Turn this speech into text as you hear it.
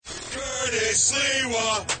Curtis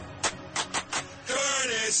Lewa.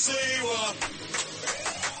 Curtis Lewa.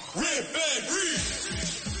 Rip and read.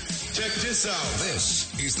 Check this out.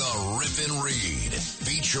 This is the Rip and Read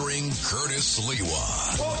featuring Curtis Lewa.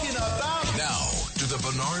 Talking about Now to the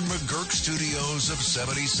Bernard McGurk studios of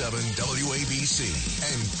 77 WABC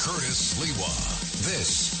and Curtis Lewa.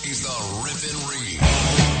 This is the Rip and Read.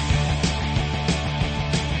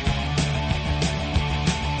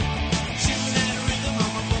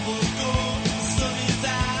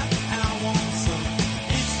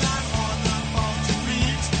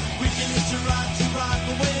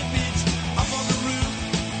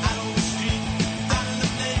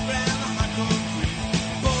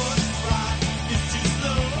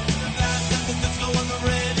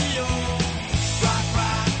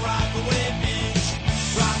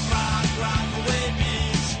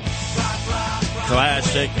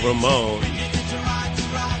 Classic Ramon.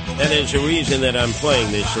 And there's a reason that I'm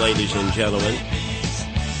playing this, ladies and gentlemen.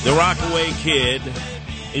 The Rockaway Kid,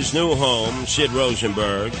 his new home, Sid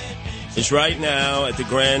Rosenberg, is right now at the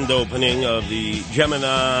grand opening of the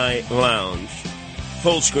Gemini Lounge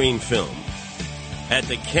full-screen film at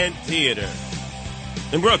the Kent Theater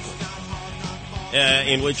in Brooklyn,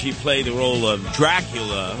 in which he played the role of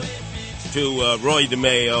Dracula to Roy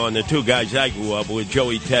DeMeo and the two guys I grew up with,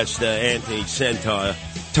 Joey Testa, Anthony Centaur,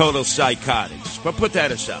 total psychotics. But put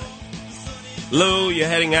that aside. Lou, you're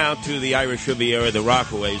heading out to the Irish Riviera, the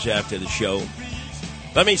Rockaways, after the show.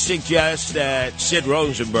 Let me suggest that Sid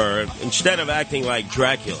Rosenberg, instead of acting like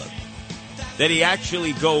Dracula, that he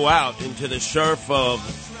actually go out into the surf of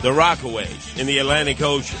the Rockaways in the Atlantic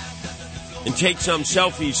Ocean and take some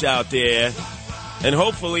selfies out there, and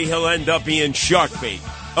hopefully he'll end up being shark bait.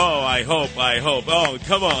 Oh, I hope. Oh,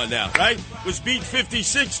 come on now, right? It was Beach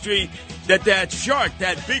 56th Street that shark,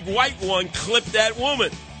 that big white one, clipped that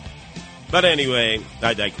woman. But anyway,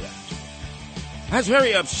 I digress. I was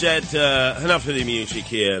very upset. Enough of the music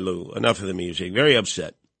here, Lou. Enough of the music. Very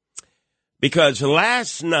upset. Because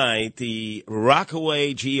last night, the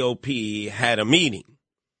Rockaway GOP had a meeting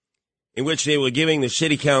in which they were giving the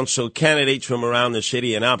city council candidates from around the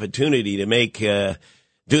city an opportunity to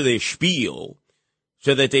do their spiel,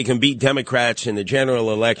 so that they can beat Democrats in the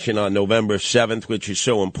general election on November 7th, which is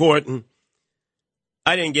so important.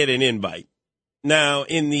 I didn't get an invite. Now,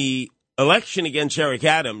 in the election against Eric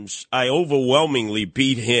Adams, I overwhelmingly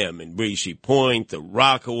beat him in Breezy Point, the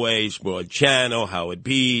Rockaways, Broad Channel, Howard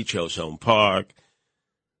Beach, Ozone Park.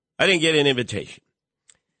 I didn't get an invitation.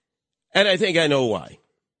 And I think I know why.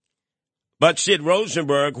 But Sid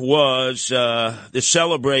Rosenberg was the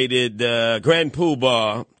celebrated Grand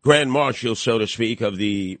Poobah, Grand Marshal, so to speak, of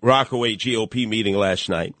the Rockaway GOP meeting last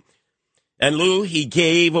night. And Lou, he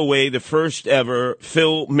gave away the first ever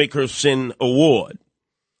Phil Mickelson Award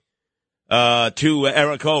to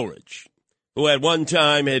Eric Ulrich, who at one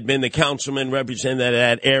time had been the councilman representing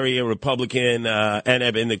that area, Republican, and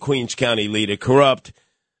had been the Queens County leader, corrupt.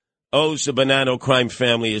 Owes the Bonanno crime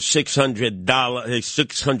family a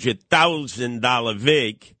 $600,000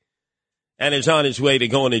 vig, and is on his way to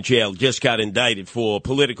going to jail. Just got indicted for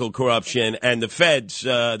political corruption, and the feds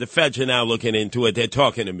are now looking into it. They're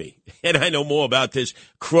talking to me, and I know more about this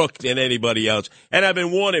crook than anybody else, and I've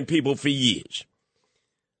been warning people for years.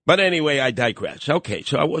 But anyway, I digress. Okay,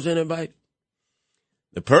 so I wasn't invited.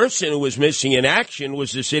 The person who was missing in action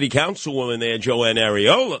was the city councilwoman there, Joanne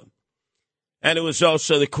Areola. And it was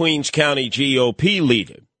also the Queens County GOP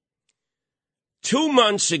leader. 2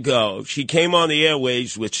 months ago, she came on the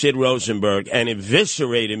airways with Sid Rosenberg and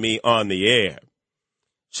eviscerated me on the air.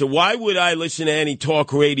 So why would I listen to any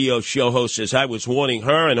talk radio show host as I was warning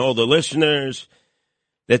her and all the listeners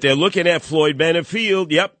that they're looking at Floyd Bennett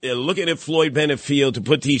Field? Yep, they're looking at Floyd Bennett Field to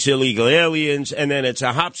put these illegal aliens, and then it's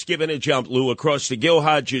a hop, skip, and a jump, Lou, across the Gil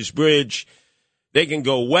Hodges Bridge. They can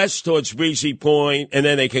go west towards Breezy Point, and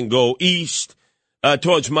then they can go east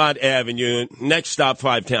towards Mott Avenue. Next stop,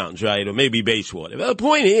 Five Towns, right? Or maybe Bayswater. But the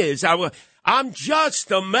point is, I'm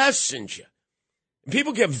just a messenger.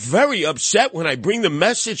 People get very upset when I bring the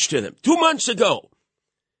message to them. 2 months ago,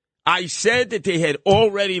 I said that they had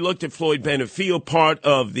already looked at Floyd Bennett Field, part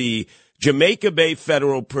of the Jamaica Bay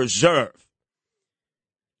Federal Preserve.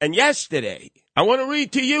 And yesterday, I want to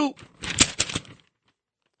read to you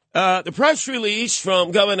the press release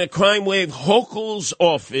from Governor Crime Wave Hochul's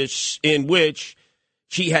office, in which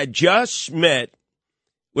she had just met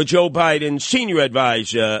with Joe Biden's senior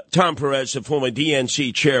advisor, Tom Perez, the former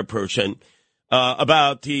DNC chairperson,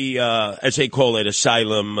 about the, as they call it,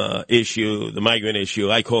 asylum issue, the migrant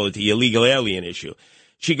issue. I call it the illegal alien issue.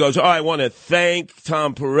 She goes, I want to thank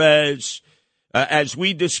Tom Perez. As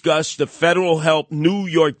we discussed the federal help New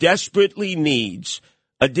York desperately needs,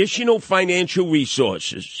 additional financial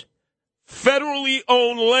resources, federally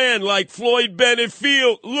owned land like Floyd Bennett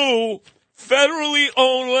Field, Lou, federally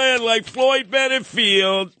owned land like Floyd Bennett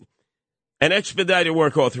Field, and expedited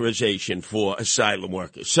work authorization for asylum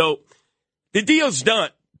workers. So the deal's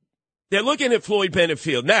done. They're looking at Floyd Bennett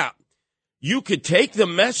Field. Now, you could take the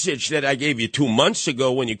message that I gave you 2 months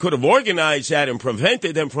ago when you could have organized that and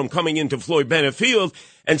prevented them from coming into Floyd Bennett Field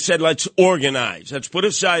and said, let's organize. Let's put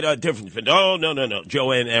aside our differences. Oh, no.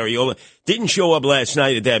 Joanne Ariola didn't show up last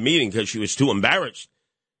night at that meeting because she was too embarrassed.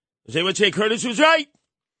 They would say Curtis was right.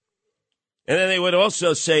 And then they would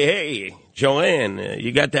also say, hey, Joanne,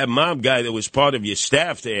 you got that mob guy that was part of your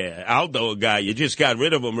staff there, Aldo guy. You just got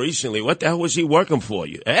rid of him recently. What the hell was he working for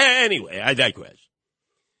you? Anyway, I digress.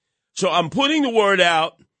 So I'm putting the word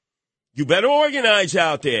out. You better organize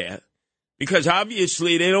out there because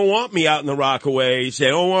obviously they don't want me out in the Rockaways. They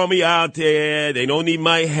don't want me out there. They don't need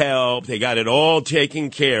my help. They got it all taken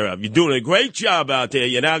care of. You're doing a great job out there.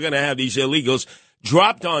 You're now going to have these illegals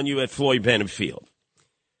dropped on you at Floyd Bennett Field.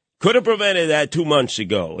 Could have prevented that 2 months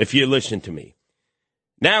ago if you listened to me.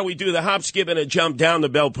 Now we do the hop, skip, and a jump down the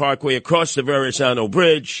Bell Parkway across the Verrazano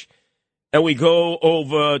Bridge, and we go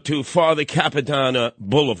over to Father Capitana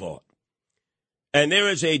Boulevard. And there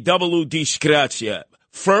is a double disgrazia.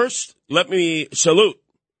 First, let me salute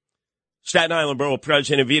Staten Island Borough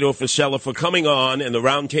President Vito Fossella for coming on in the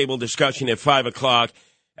roundtable discussion at 5 o'clock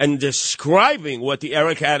and describing what the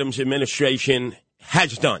Eric Adams administration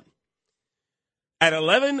has done. At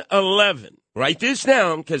 11:11, write this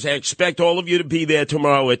down because I expect all of you to be there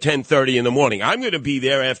tomorrow at 10:30 in the morning. I'm going to be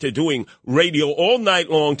there after doing radio all night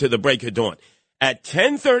long to the break of dawn. At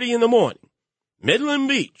 10:30 in the morning, Midland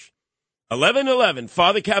Beach, 1111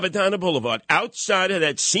 Father Capitana Boulevard, outside of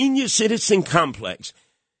that senior citizen complex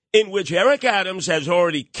in which Eric Adams has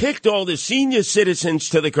already kicked all the senior citizens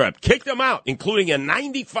to the curb, kicked them out, including a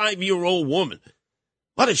 95-year-old woman.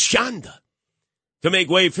 What a shanda to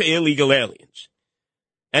make way for illegal aliens.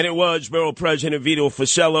 And it was Borough President Vito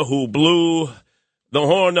Fossella who blew the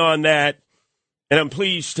horn on that. And I'm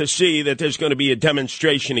pleased to see that there's going to be a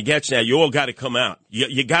demonstration against that. You all got to come out.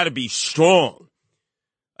 You got to be strong.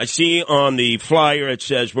 I see on the flyer it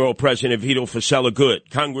says Borough President Vito Fossella, good.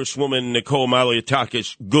 Congresswoman Nicole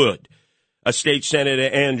Malliotakis, good. State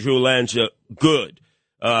Senator Andrew Lanza, good.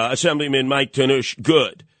 Assemblyman Mike Tanush,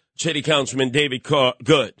 good. City Councilman David Carr,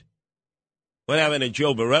 good. What happened to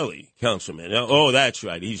Joe Borelli, councilman? Oh, that's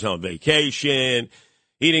right. He's on vacation.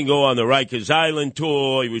 He didn't go on the Rikers Island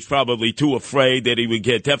tour. He was probably too afraid that he would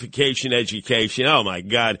get defecation education. Oh, my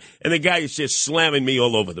God. And the guy is just slamming me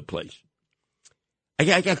all over the place.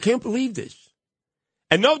 I can't believe this.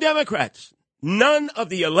 And no Democrats. None of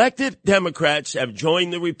the elected Democrats have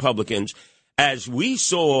joined the Republicans, as we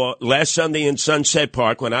saw last Sunday in Sunset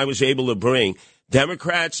Park when I was able to bring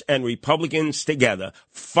Democrats and Republicans together,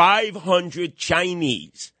 500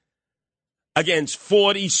 Chinese against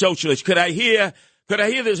 40 socialists. Could I hear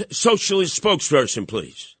the socialist spokesperson,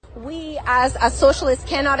 please? We, as socialists,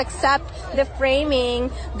 cannot accept the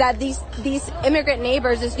framing that these immigrant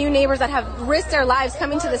neighbors, these new neighbors that have risked their lives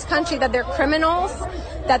coming to this country, that they're criminals,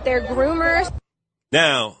 that they're groomers.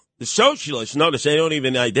 Now, the socialists, notice they don't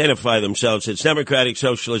even identify themselves as Democratic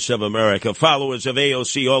Socialists of America, followers of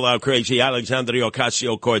AOC, all-out crazy Alexandria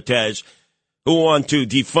Ocasio-Cortez, who want to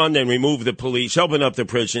defund and remove the police, open up the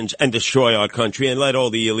prisons, and destroy our country and let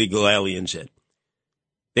all the illegal aliens in.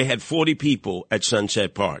 They had 40 people at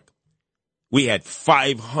Sunset Park. We had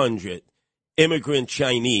 500 immigrant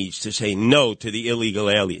Chinese to say no to the illegal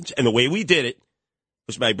aliens. And the way we did it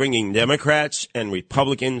was by bringing Democrats and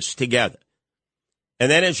Republicans together. And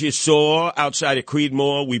then, as you saw outside of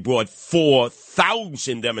Creedmoor, we brought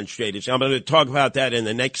 4,000 demonstrators. I'm going to talk about that in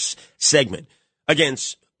the next segment,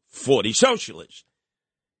 against 40 socialists.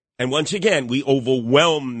 And once again, we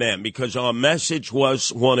overwhelmed them because our message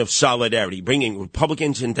was one of solidarity, bringing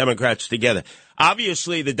Republicans and Democrats together.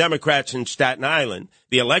 Obviously, the Democrats in Staten Island,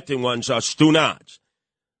 the elected ones, are Stunads.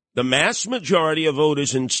 The mass majority of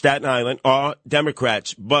voters in Staten Island are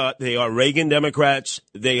Democrats, but they are Reagan Democrats,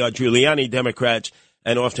 they are Giuliani Democrats,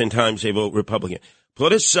 and oftentimes they vote Republican.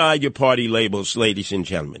 Put aside your party labels, ladies and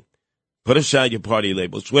gentlemen. Put aside your party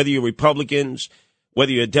labels. Whether you're Republicans,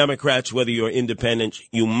 whether you're Democrats, whether you're independents,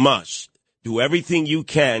 you must do everything you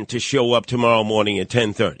can to show up tomorrow morning at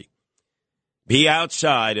 10:30. Be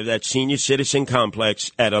outside of that senior citizen complex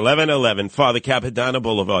at 1111 Father Capitana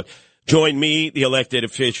Boulevard. Join me, the elected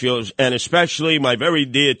officials, and especially my very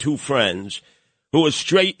dear two friends who are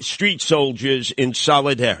street soldiers in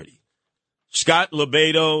solidarity. Scott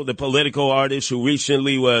Lebedo, the political artist who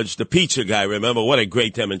recently was the pizza guy. Remember, what a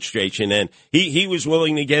great demonstration. And he was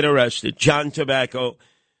willing to get arrested. John Tobacco,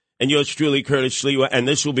 and yours truly, Curtis Lewa, and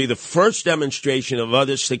this will be the first demonstration of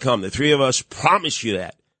others to come. The three of us promise you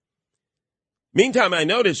that. Meantime, I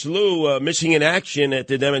noticed, Lou, missing in action at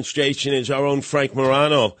the demonstration is our own Frank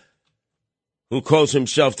Morano, who calls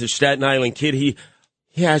himself the Staten Island Kid. He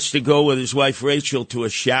has to go with his wife, Rachel, to a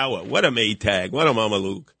shower. What a Maytag. What a Mama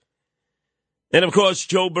Luke. And, of course,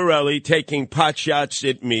 Joe Borelli taking pot shots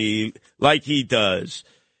at me like he does.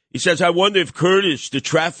 He says, I wonder if Curtis, the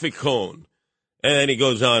traffic cone. And then he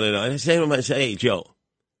goes on and on. I say to him, hey, Joe,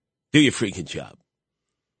 do your freaking job.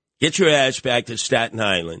 Get your ass back to Staten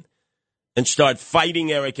Island and start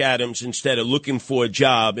fighting Eric Adams instead of looking for a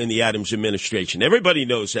job in the Adams administration. Everybody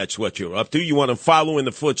knows that's what you're up to. You want to follow in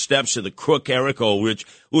the footsteps of the crook Eric Ulrich,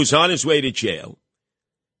 who's on his way to jail.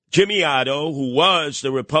 Jimmy Otto, who was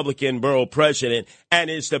the Republican borough president and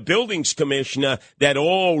is the buildings commissioner that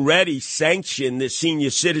already sanctioned the senior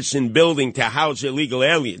citizen building to house illegal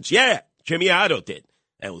aliens. Yeah, Jimmy Otto did.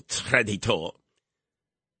 El Traditor.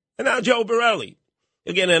 And now Joe Borelli.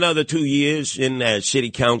 He'll get another 2 years in as city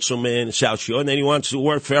councilman in South Shore, and then he wants to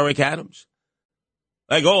work for Eric Adams.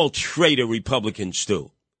 Like all traitor Republicans do.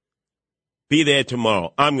 Be there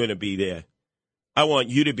tomorrow. I'm going to be there. I want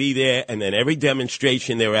you to be there, and then every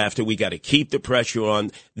demonstration thereafter, we got to keep the pressure on.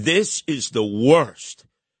 This is the worst.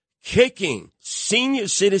 Kicking senior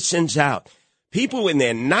citizens out. People in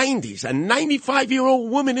their 90s, a 95-year-old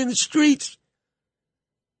woman in the streets.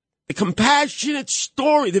 The compassionate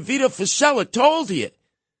story that Vito Fossella told you.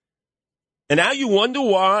 And now you wonder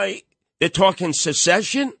why they're talking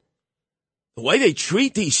secession? The way they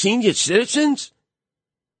treat these senior citizens?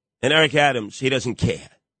 And Eric Adams, he doesn't care.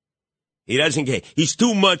 He doesn't care. He's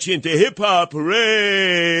too much into hip-hop.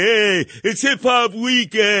 Hooray! It's hip-hop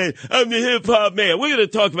weekend. I'm the hip-hop man. We're going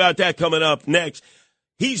to talk about that coming up next.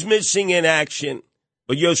 He's missing in action.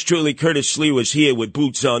 But yours truly, Curtis Lee, was here with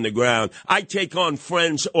boots on the ground. I take on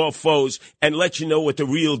friends or foes and let you know what the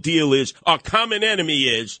real deal is. Our common enemy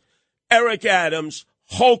is Eric Adams,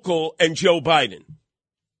 Hochul, and Joe Biden.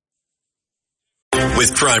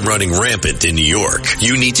 With crime running rampant in New York,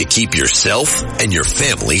 you need to keep yourself and your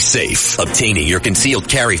family safe. Obtaining your concealed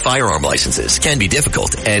carry firearm licenses can be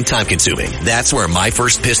difficult and time-consuming. That's where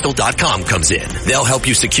MyFirstPistol.com comes in. They'll help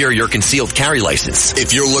you secure your concealed carry license.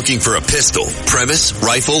 If you're looking for a pistol, premise,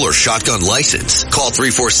 rifle, or shotgun license, call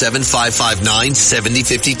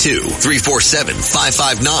 347-559-7052.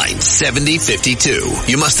 347-559-7052.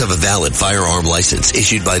 You must have a valid firearm license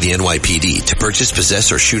issued by the NYPD to purchase,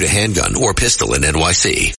 possess, or shoot a handgun or pistol in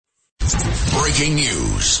NYC. Breaking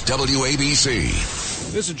news,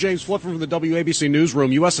 WABC. This is James Flippin from the WABC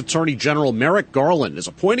Newsroom. U.S. Attorney General Merrick Garland is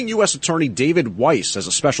appointing U.S. Attorney David Weiss as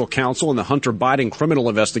a special counsel in the Hunter Biden criminal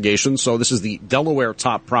investigation. So this is the Delaware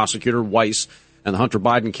top prosecutor, Weiss, and the Hunter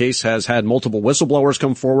Biden case has had multiple whistleblowers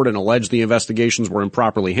come forward and allege the investigations were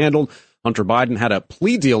improperly handled. Hunter Biden had a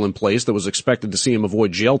plea deal in place that was expected to see him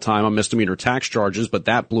avoid jail time on misdemeanor tax charges, but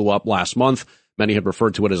that blew up last month. Many had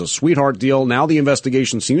referred to it as a sweetheart deal. Now the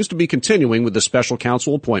investigation seems to be continuing with the special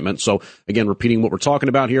counsel appointment. So, again, repeating what we're talking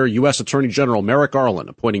about here, U.S. Attorney General Merrick Garland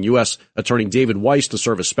appointing U.S. Attorney David Weiss to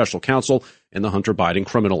serve as special counsel in the Hunter Biden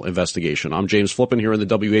criminal investigation. I'm James Flippin here in the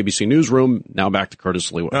WABC Newsroom. Now back to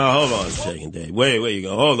Curtis Lewa. Oh, hold on a second, Dave. Where you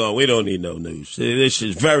go? Hold on. We don't need no news. This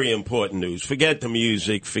is very important news. Forget the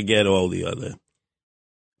music. Forget all the other.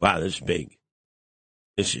 Wow, this is big.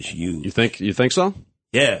 This is huge. You think so?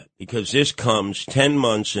 Yeah, because this comes 10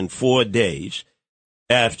 months and 4 days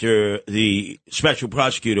after the special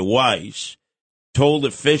prosecutor Weiss told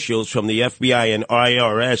officials from the FBI and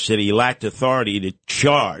IRS that he lacked authority to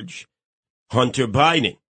charge Hunter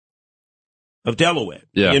Biden of Delaware.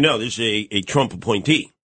 Yeah. You know, this is a Trump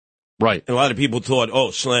appointee. Right. And a lot of people thought,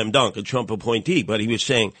 oh, slam dunk, a Trump appointee. But he was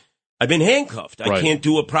saying, I've been handcuffed. I can't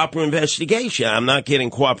do a proper investigation. I'm not getting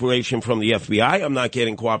cooperation from the FBI. I'm not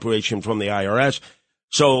getting cooperation from the IRS.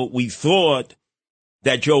 So we thought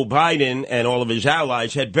that Joe Biden and all of his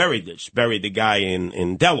allies had buried the guy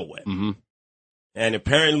in Delaware. Mm-hmm. And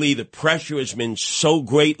apparently the pressure has been so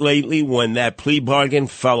great lately when that plea bargain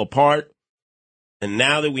fell apart. And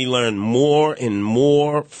now that we learn more and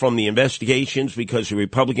more from the investigations because the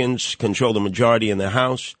Republicans control the majority in the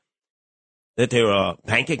House, that there are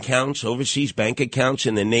bank accounts, overseas bank accounts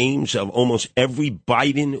in the names of almost every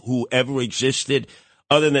Biden who ever existed,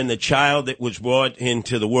 other than the child that was brought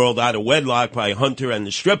into the world out of wedlock by Hunter and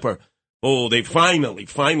the stripper. Oh, they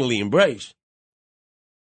finally embraced.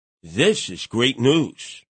 This is great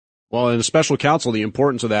news. Well, in a special counsel, the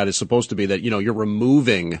importance of that is supposed to be that, you're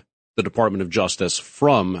removing the Department of Justice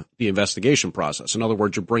from the investigation process. In other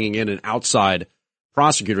words, you're bringing in an outside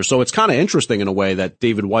prosecutor. So it's kind of interesting in a way that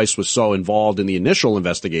David Weiss was so involved in the initial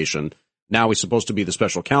investigation. now he's supposed to be the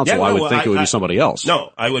special counsel. Yeah, I would think it would be somebody else.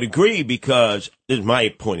 No, I would agree because this is my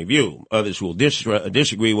point of view. Others will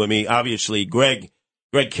disagree with me. Obviously, Greg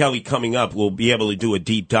Kelly coming up will be able to do a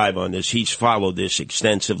deep dive on this. He's followed this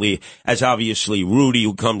extensively, as obviously Rudy,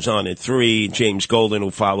 who comes on at 3, James Golden,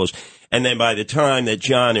 who follows. And then by the time that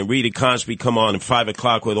John and Rita Cosby come on at 5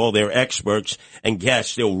 o'clock with all their experts and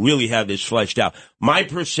guests, they'll really have this fleshed out. My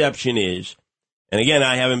perception is, and again,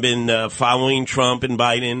 I haven't been following Trump and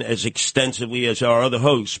Biden as extensively as our other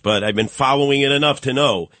hosts, but I've been following it enough to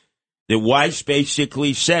know that Weiss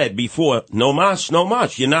basically said before, no mas, no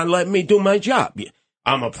mas. You're not letting me do my job.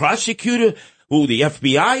 I'm a prosecutor who the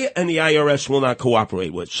FBI and the IRS will not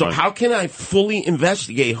cooperate with. So how can I fully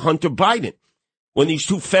investigate Hunter Biden when these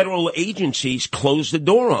two federal agencies closed the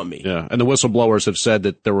door on me? Yeah, and the whistleblowers have said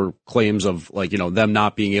that there were claims of, them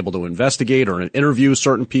not being able to investigate or interview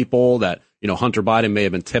certain people, that, Hunter Biden may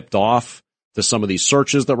have been tipped off to some of these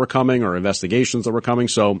searches that were coming or investigations that were coming.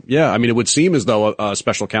 So, yeah, it would seem as though a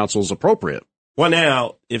special counsel is appropriate. Well,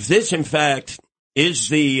 now, if this, in fact, is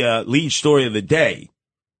the lead story of the day,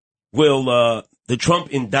 will the Trump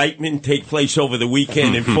indictment take place over the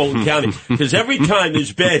weekend in Fulton County? Because every time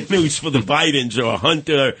there's bad news for the Bidens or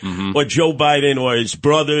Hunter or Joe Biden or his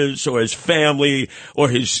brothers or his family or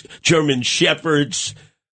his German shepherds,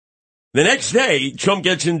 the next day Trump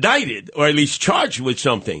gets indicted or at least charged with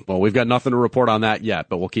something. Well, we've got nothing to report on that yet,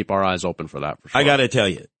 but we'll keep our eyes open for that for sure. I got to tell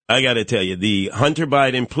you, the Hunter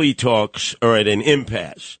Biden plea talks are at an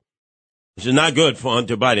impasse. This is not good for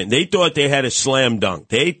Hunter Biden. They thought they had a slam dunk.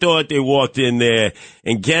 They thought they walked in there,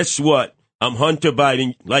 and guess what? I'm Hunter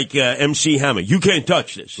Biden, like MC Hammer. You can't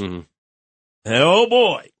touch this. And oh,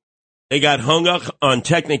 boy, they got hung up on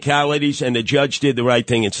technicalities, and the judge did the right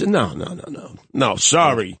thing and said, no,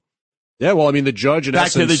 sorry. Yeah, well, the judge, in Back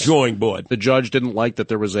essence, to the drawing board. The judge didn't like that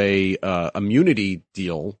there was a immunity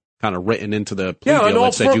deal kind of written into the plea deal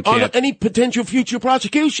that said you can't. On any potential future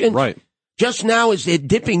prosecution. Right. Just now as they're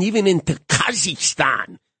dipping even into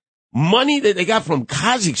Kazakhstan, money that they got from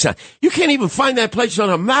Kazakhstan. You can't even find that place on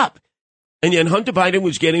a map. And yet Hunter Biden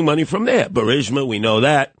was getting money from there. Burisma, we know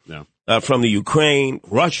that. Yeah. From the Ukraine,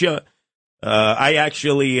 Russia. I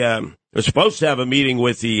actually was supposed to have a meeting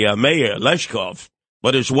with the mayor, Leshkov,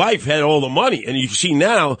 but his wife had all the money. And you see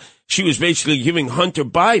now she was basically giving Hunter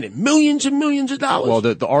Biden millions and millions of dollars. Well,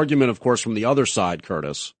 the argument, of course, from the other side,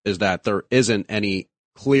 Curtis, is that there isn't any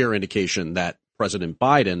clear indication that President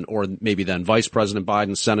Biden, or maybe then Vice President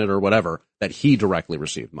Biden, Senator, whatever, that he directly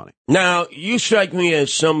received money. Now, you strike me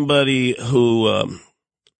as somebody who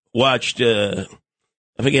watched, I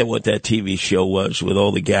forget what that TV show was with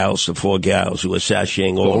all the gals, the 4 gals who were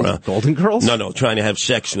sashaying all around. Golden Girls? No, trying to have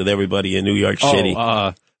sex with everybody in New York City.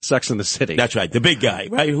 Sex in the City. That's right, the big guy,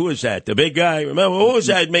 right? Who was that? The big guy? Remember, who was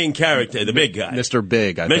that main character, the big guy? Mr.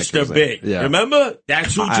 Big, I think. Mr. Big. Yeah. Remember?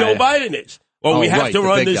 That's who Joe Biden is. Well, we have to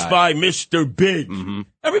run this by Mr. Big.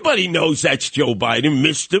 Everybody knows that's Joe Biden,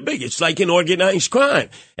 Mr. Big. It's like an organized crime.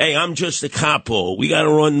 Hey, I'm just a capo. We got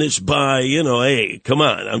to run this by, hey, come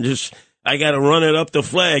on. I got to run it up the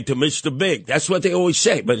flag to Mr. Big. That's what they always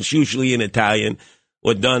say, but it's usually in Italian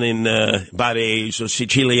or done in Barese or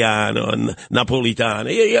Sicilian or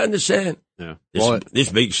Napolitano. You understand? Yeah.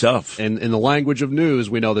 This big stuff. And in the language of news,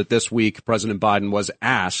 we know that this week President Biden was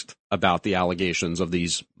asked about the allegations of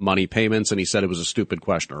these money payments, and he said it was a stupid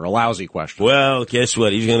question or a lousy question. Well, guess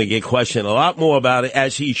what? He's going to get questioned a lot more about it,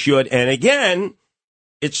 as he should. And again,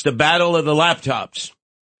 it's the battle of the laptops.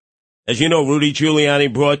 As you know, Rudy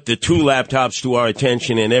Giuliani brought the 2 laptops to our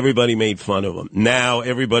attention, and everybody made fun of him. Now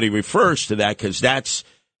everybody refers to that because that's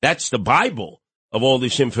the Bible of all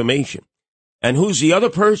this information. And who's the other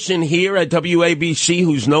person here at WABC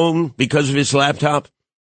who's known because of his laptop?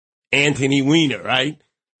 Anthony Weiner, right?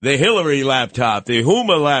 The Hillary laptop, the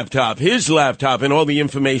Huma laptop, his laptop, and all the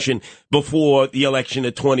information before the election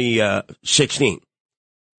of 2016.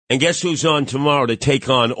 And guess who's on tomorrow to take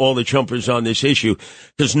on all the Trumpers on this issue?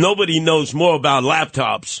 Because nobody knows more about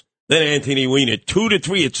laptops than Anthony Weiner. 2 to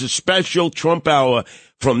 3, it's a special Trump hour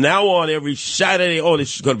from now on every Saturday. Oh,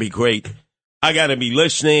 this is going to be great. I got to be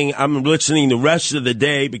listening. I'm listening the rest of the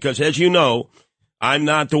day because, as you know, I'm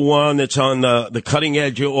not the one that's on the cutting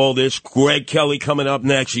edge of all this. Greg Kelly coming up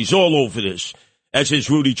next. He's all over this, as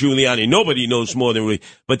is Rudy Giuliani. Nobody knows more than Rudy.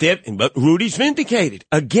 But Rudy's vindicated.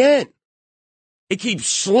 Again, it keeps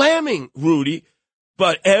slamming Rudy,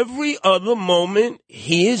 but every other moment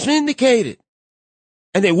he is vindicated.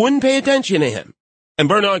 And they wouldn't pay attention to him. And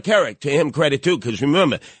Bernard Kerik, to him credit too, because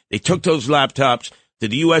remember, they took those laptops to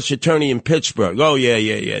the U.S. attorney in Pittsburgh. Oh,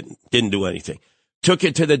 yeah. Didn't do anything. Took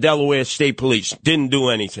it to the Delaware State Police. Didn't do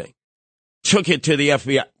anything. Took it to the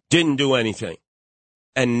FBI. Didn't do anything.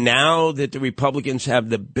 And now that the Republicans have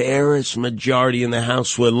the barest majority in the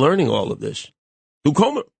House, we're learning all of this. Through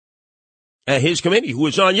Comer and his committee, who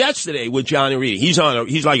was on yesterday with John Reedy. He's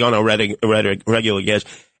like on a regular guest.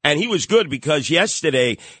 And he was good because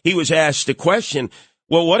yesterday he was asked the question,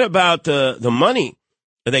 well, what about the money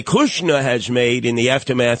that Kushner has made in the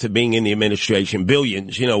aftermath of being in the administration,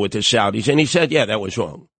 billions, with the Saudis? And he said, yeah, that was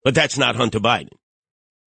wrong. But that's not Hunter Biden.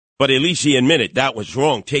 But at least he admitted that was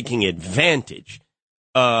wrong, taking advantage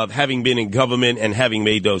of having been in government and having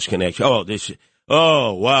made those connections.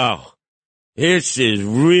 Oh, wow. This is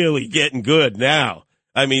really getting good now.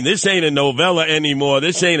 I mean, this ain't a novella anymore.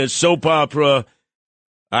 This ain't a soap opera.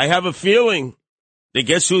 I have a feeling that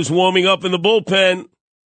guess who's warming up in the bullpen?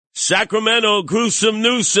 Sacramento, Gruesome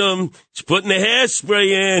Newsom. He's putting the hairspray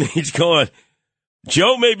in. He's going,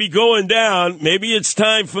 Joe may be going down. Maybe it's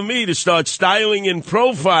time for me to start styling and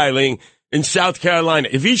profiling in South Carolina.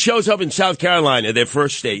 If he shows up in South Carolina, their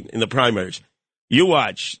first state in the primaries, you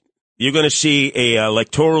watch. You're going to see a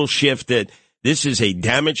electoral shift that this is a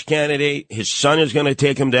damaged candidate. His son is going to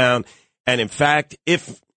take him down. And in fact,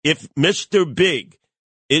 if Mr. Big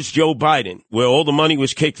is Joe Biden, where all the money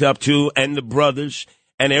was kicked up to, and the brothers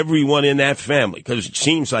and everyone in that family, because it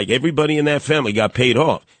seems like everybody in that family got paid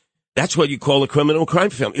off. That's what you call a criminal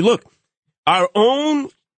crime family. Look, our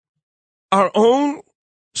own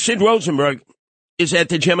Sid Rosenberg is at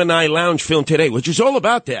the Gemini Lounge film today, which is all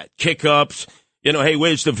about that. Kick-ups, hey,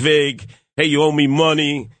 where's the VIG? Hey, you owe me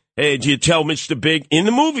money. Hey, do you tell Mr. Big? In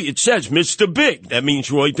the movie, it says Mr. Big. That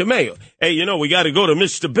means Roy DeMeo. Hey, we got to go to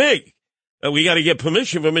Mr. Big. We got to get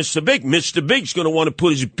permission from Mr. Big. Mr. Big's going to want to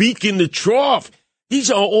put his beak in the trough. These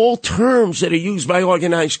are all terms that are used by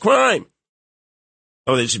organized crime.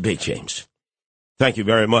 Oh, this is Big James. Thank you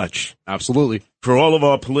very much. Absolutely. For all of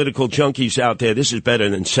our political junkies out there, this is better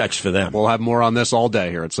than sex for them. We'll have more on this all day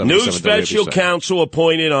here at 77 New special counsel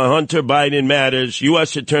appointed on Hunter Biden matters.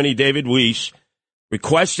 U.S. Attorney David Weiss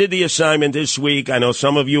requested the assignment this week. I know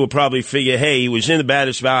some of you will probably figure, hey, he was in the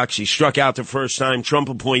batter's box. He struck out the first time, Trump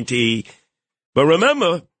appointee. But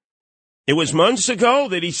remember, it was months ago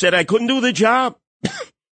that he said I couldn't do the job.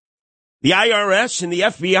 The IRS and the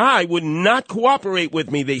FBI would not cooperate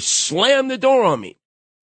with me. They slammed the door on me.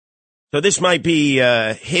 So this might be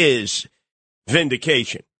his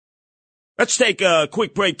vindication. Let's take a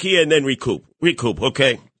quick break here and then recoup,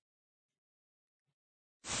 okay?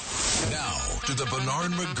 Now to the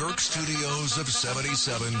Bernard McGurk studios of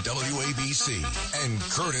 77 WABC and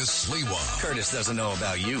Curtis Sliwa. Curtis doesn't know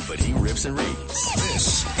about you, but he rips and reads.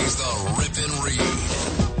 This is the Rip and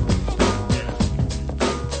Read.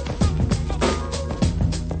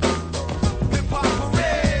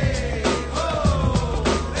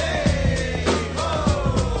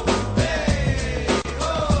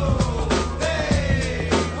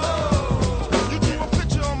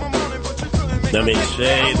 Let me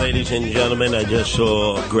say, ladies and gentlemen, I just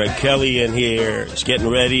saw Greg Kelly in here. It's getting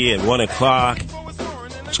ready at 1 o'clock.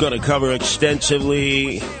 It's going to cover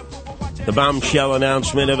extensively the bombshell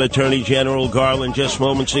announcement of Attorney General Garland just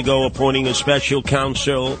moments ago appointing a special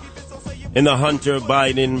counsel in the Hunter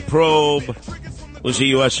Biden probe. It was the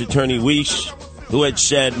U.S. Attorney Weiss who had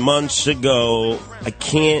said months ago, I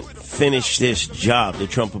can't finish this job, the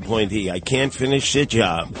Trump appointee. I can't finish the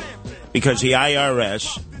job because the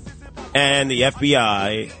IRS and the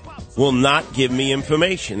FBI will not give me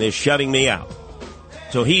information. They're shutting me out.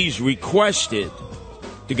 So he's requested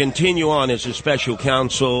to continue on as a special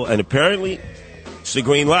counsel, and apparently it's the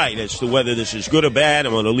green light as to whether this is good or bad.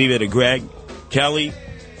 I'm going to leave it to Greg Kelly,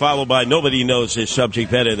 followed by nobody knows this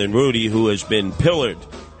subject better than Rudy, who has been pillared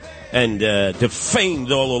and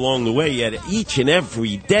defamed all along the way, yet each and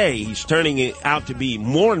every day he's turning it out to be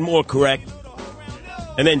more and more correct.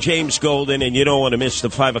 And then James Golden, and you don't want to miss the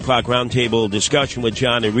 5 o'clock roundtable discussion with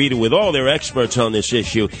John and Rita with all their experts on this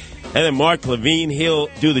issue. And then Mark Levine, he'll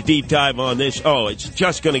do the deep dive on this. Oh, it's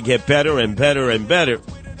just going to get better and better and better.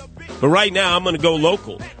 But right now, I'm going to go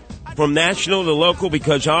local, from national to local,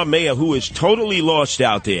 because our mayor, who is totally lost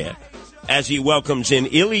out there, as he welcomes in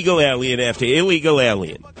illegal alien after illegal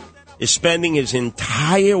alien, is spending his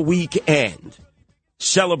entire weekend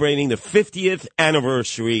celebrating the 50th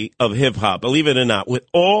anniversary of hip-hop, believe it or not, with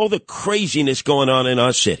all the craziness going on in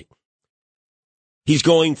our city. He's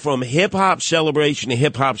going from hip-hop celebration to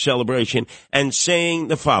hip-hop celebration and saying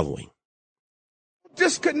the following.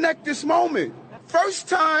 Disconnect this moment. First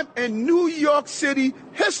time in New York City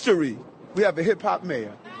history, we have a hip-hop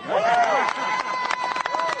mayor.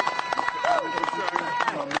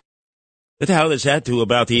 What the hell does that do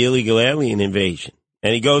about the illegal alien invasion?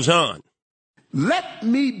 And he goes on. Let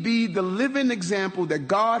me be the living example that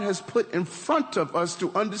God has put in front of us to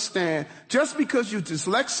understand just because you're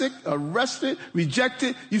dyslexic, arrested,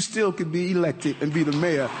 rejected, you still can be elected and be the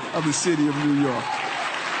mayor of the city of New York.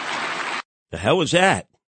 The hell was that?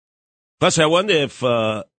 Plus, I wonder if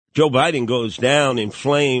Joe Biden goes down in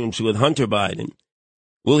flames with Hunter Biden.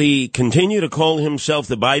 Will he continue to call himself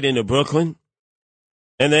the Biden of Brooklyn?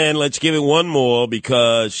 And then let's give it one more,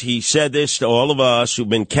 because he said this to all of us who've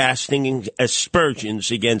been casting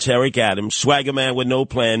aspersions against Eric Adams, swagger man with no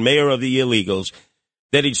plan, mayor of the illegals,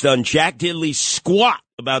 that he's done jack diddly squat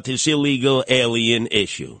about this illegal alien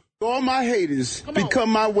issue. All my haters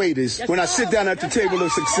become my waiters when I sit down at the table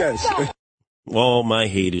of success. All my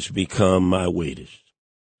haters become my waiters.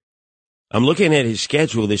 I'm looking at his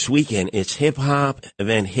schedule this weekend. It's hip-hop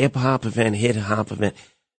event, hip-hop event, hip-hop event.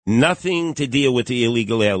 Nothing to deal with the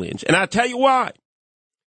illegal aliens. And I'll tell you why.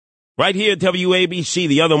 Right here at WABC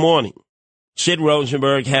the other morning, Sid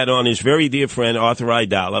Rosenberg had on his very dear friend Arthur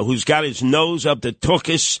Aidala, who's got his nose up the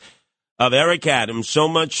tuchus of Eric Adams, so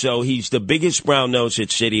much so he's the biggest brown nose at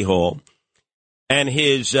City Hall. And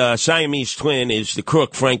his Siamese twin is the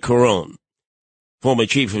crook Frank Carone, former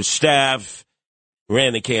chief of staff,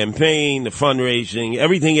 ran the campaign, the fundraising,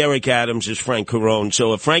 everything Eric Adams is Frank Carone.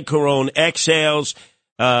 So if Frank Carone exhales,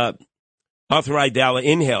 Arthur Aidala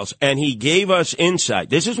inhales, and he gave us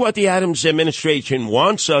insight. This is what the Adams administration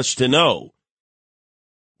wants us to know,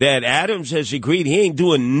 that Adams has agreed he ain't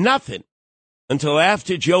doing nothing until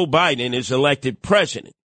after Joe Biden is elected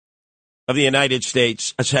president of the United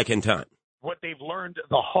States a second time. What they've learned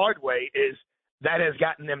the hard way is that has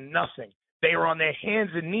gotten them nothing. They are on their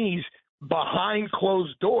hands and knees behind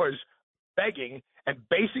closed doors begging, and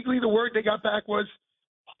basically the word they got back was,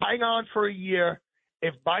 hang on for a year.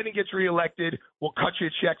 If Biden gets reelected, we'll cut you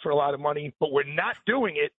a check for a lot of money, but we're not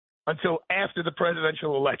doing it until after the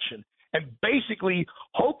presidential election. And basically,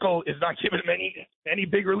 Hochul is not giving them any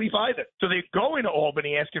big relief either. So they're going to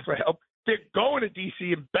Albany asking for help. They're going to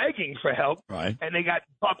D.C. and begging for help. Right. And they got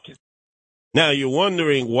bupkis. Now, you're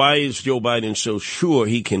wondering, why is Joe Biden so sure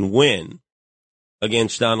he can win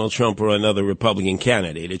against Donald Trump or another Republican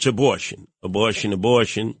candidate? It's abortion.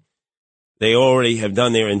 Abortion. They already have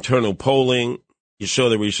done their internal polling. You saw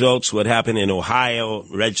the results, what happened in Ohio,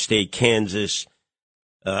 red state, Kansas.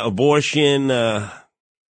 Abortion no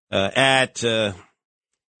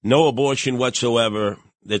abortion whatsoever,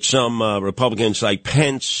 that some Republicans like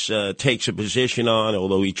Pence takes a position on,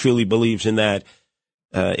 although he truly believes in that,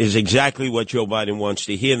 is exactly what Joe Biden wants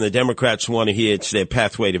to hear, and the Democrats want to hear. It's their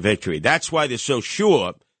pathway to victory. That's why they're so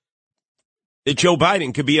sure that Joe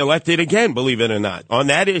Biden could be elected again, believe it or not, on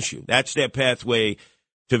that issue. That's their pathway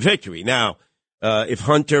to victory. Now, if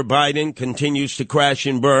Hunter Biden continues to crash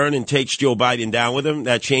and burn and takes Joe Biden down with him,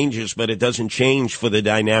 that changes, but it doesn't change for the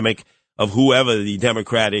dynamic of whoever the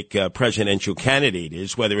Democratic presidential candidate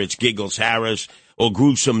is, whether it's Giggles Harris or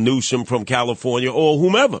Gruesome Newsom from California or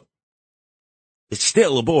whomever. It's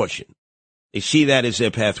still abortion. They see that as their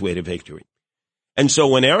pathway to victory. And so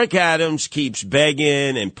when Eric Adams keeps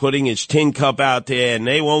begging and putting his tin cup out there, and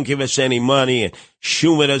they won't give us any money, and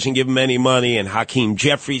Schumer doesn't give him any money, and Hakeem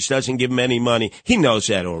Jeffries doesn't give him any money, he knows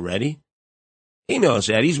that already. He knows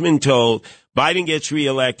that. He's been told, Biden gets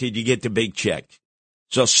reelected, you get the big check.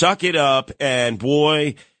 So suck it up, and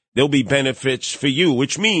boy, there'll be benefits for you,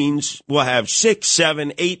 which means we'll have 6,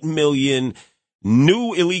 7, 8 million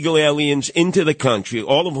new illegal aliens into the country,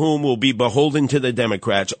 all of whom will be beholden to the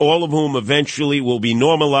Democrats, all of whom eventually will be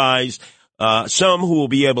normalized, some who will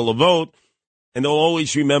be able to vote, and they'll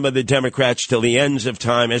always remember the Democrats till the ends of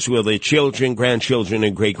time, as will their children, grandchildren,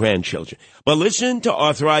 and great-grandchildren. But listen to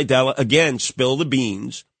Arthur Aidala again spill the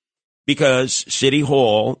beans, because City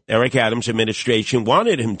Hall, Eric Adams' administration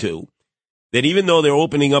wanted him to, that even though they're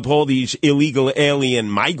opening up all these illegal alien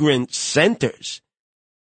migrant centers,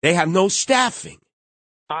 they have no staffing.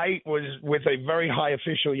 I was with a very high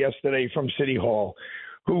official yesterday from City Hall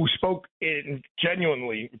who spoke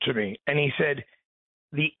genuinely to me, and he said,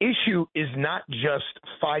 the issue is not just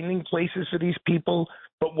finding places for these people,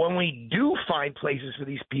 but when we do find places for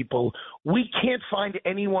these people, we can't find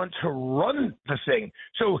anyone to run the thing.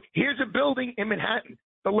 So here's a building in Manhattan.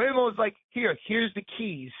 The landlord's like, here's the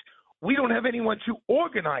keys. We don't have anyone to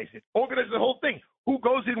organize it, organize the whole thing. Who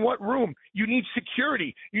goes in what room? You need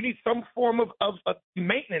security. You need some form of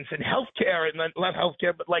maintenance and healthcare, and not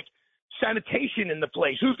healthcare, but like sanitation in the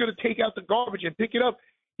place. Who's going to take out the garbage and pick it up?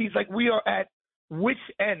 He's like, we are at wit's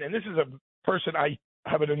end. And this is a person I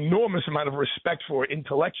have an enormous amount of respect for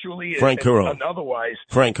intellectually and otherwise.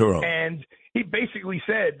 Frank Carone. And he basically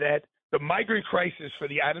said that the migrant crisis for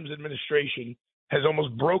the Adams administration has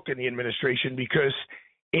almost broken the administration, because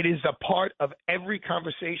It is a part of every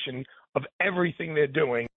conversation of everything they're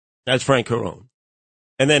doing. That's Frank Carone.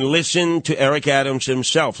 And then listen to Eric Adams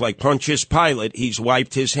himself. Like Pontius Pilate, he's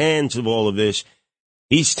wiped his hands of all of this.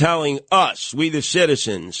 He's telling us, we the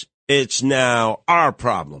citizens, it's now our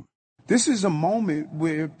problem. This is a moment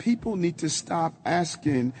where people need to stop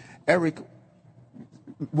asking, Eric,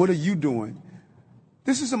 what are you doing?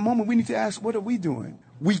 This is a moment we need to ask, what are we doing?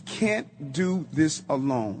 We can't do this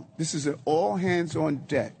alone. This is an all hands on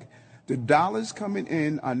deck. The dollars coming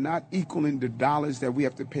in are not equaling the dollars that we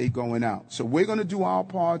have to pay going out. So we're going to do our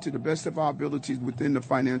part to the best of our abilities within the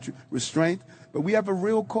financial restraint. But we have a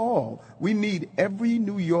real call. We need every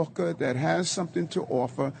New Yorker that has something to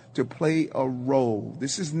offer to play a role.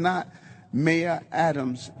 This is not Mayor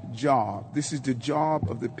Adams' job. This is the job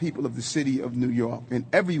of the people of the city of New York. And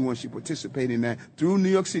everyone should participate in that through New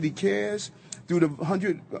York City Cares, through the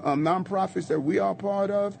 100 nonprofits that we are part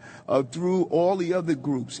of, through all the other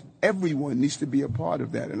groups. Everyone needs to be a part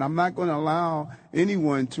of that. And I'm not going to allow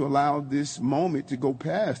anyone to allow this moment to go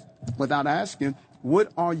past without asking,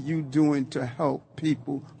 what are you doing to help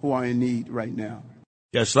people who are in need right now?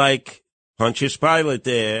 Just like Pontius Pilate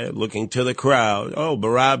there, looking to the crowd, oh,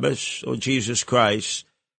 Barabbas or Jesus Christ,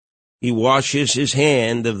 he washes his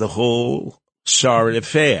hand of the whole sorry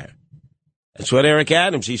affair. That's what Eric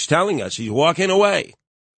Adams, he's telling us. He's walking away.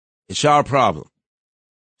 It's our problem.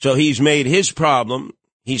 So he's made his problem,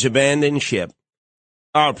 he's abandoned ship,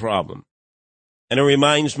 our problem. And it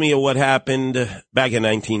reminds me of what happened back in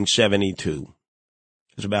 1972.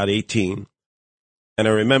 I was about 18. And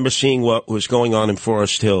I remember seeing what was going on in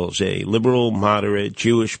Forest Hills, a liberal, moderate,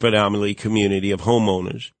 Jewish predominantly community of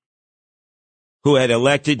homeowners who had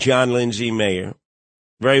elected John Lindsay mayor.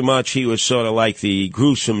 Very much he was sort of like the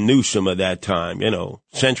gruesome Newsom of that time,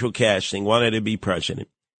 central casting, wanted to be president.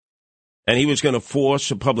 And he was going to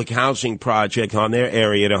force a public housing project on their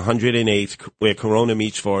area at 108th, where Corona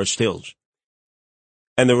meets Forest Hills.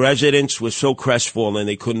 And the residents were so crestfallen,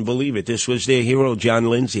 they couldn't believe it. This was their hero, John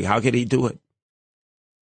Lindsay. How could he do it?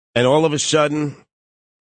 And all of a sudden,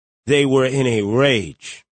 they were in a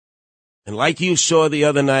rage. And like you saw the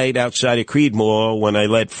other night outside of Creedmoor when I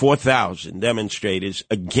led 4,000 demonstrators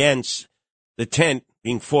against the tent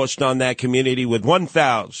being forced on that community with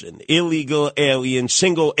 1,000 illegal alien,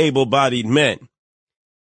 single able-bodied men,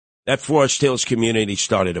 that Forest Hills community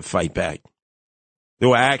started to fight back. There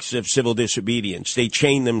were acts of civil disobedience. They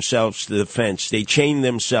chained themselves to the fence. They chained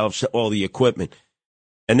themselves to all the equipment.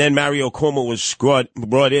 And then Mario Cuomo was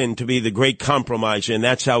brought in to be the great compromiser, and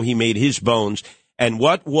that's how he made his bones. And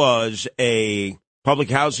what was a public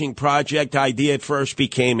housing project idea at first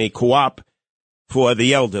became a co-op for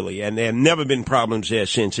the elderly, and there have never been problems there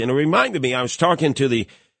since. And it reminded me, I was talking to the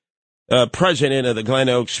president of the Glen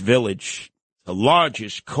Oaks Village, the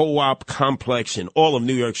largest co-op complex in all of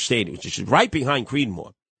New York State, which is right behind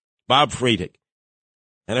Creedmoor, Bob Friedrich.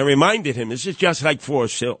 And I reminded him, this is just like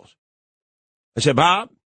Forest Hills. I said, Bob,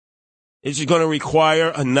 this is going to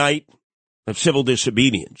require a night of civil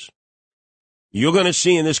disobedience. You're going to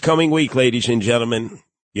see in this coming week, ladies and gentlemen,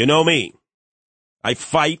 you know me. I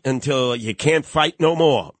fight until you can't fight no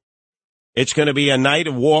more. It's going to be a night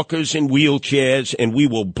of walkers and wheelchairs, and we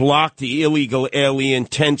will block the illegal alien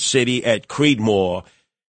tent city at Creedmoor.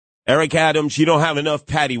 Eric Adams, you don't have enough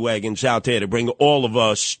paddy wagons out there to bring all of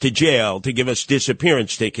us to jail to give us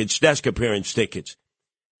disappearance tickets, desk appearance tickets.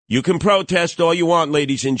 You can protest all you want,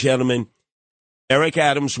 ladies and gentlemen. Eric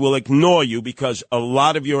Adams will ignore you because a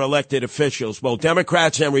lot of your elected officials, both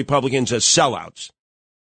Democrats and Republicans, are sellouts.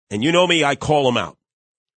 And you know me, I call them out.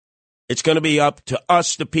 It's going to be up to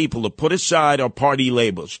us, the people, to put aside our party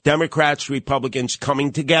labels, Democrats, Republicans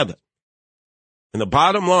coming together. And the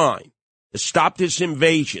bottom line, to stop this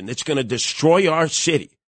invasion that's going to destroy our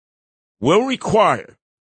city, will require,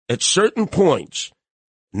 at certain points,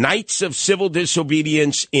 nights of civil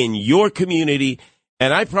disobedience in your community.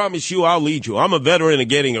 And I promise you, I'll lead you. I'm a veteran of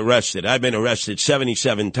getting arrested. I've been arrested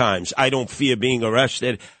 77 times. I don't fear being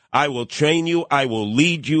arrested. I will train you. I will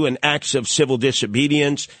lead you in acts of civil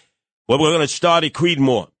disobedience. Well, we're going to start at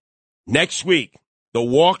Creedmoor. Next week, the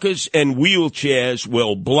walkers and wheelchairs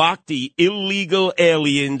will block the illegal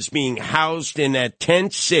aliens being housed in that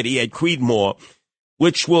tent city at Creedmoor,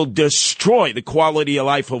 which will destroy the quality of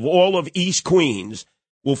life of all of East Queens,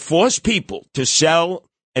 will force people to sell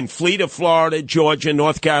and flee to Florida, Georgia,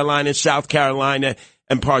 North Carolina, South Carolina,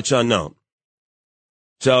 and parts unknown.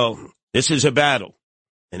 So this is a battle.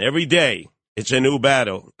 And every day it's a new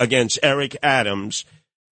battle against Eric Adams,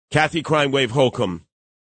 Kathy Crime Wave Holcomb,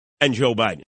 and Joe Biden.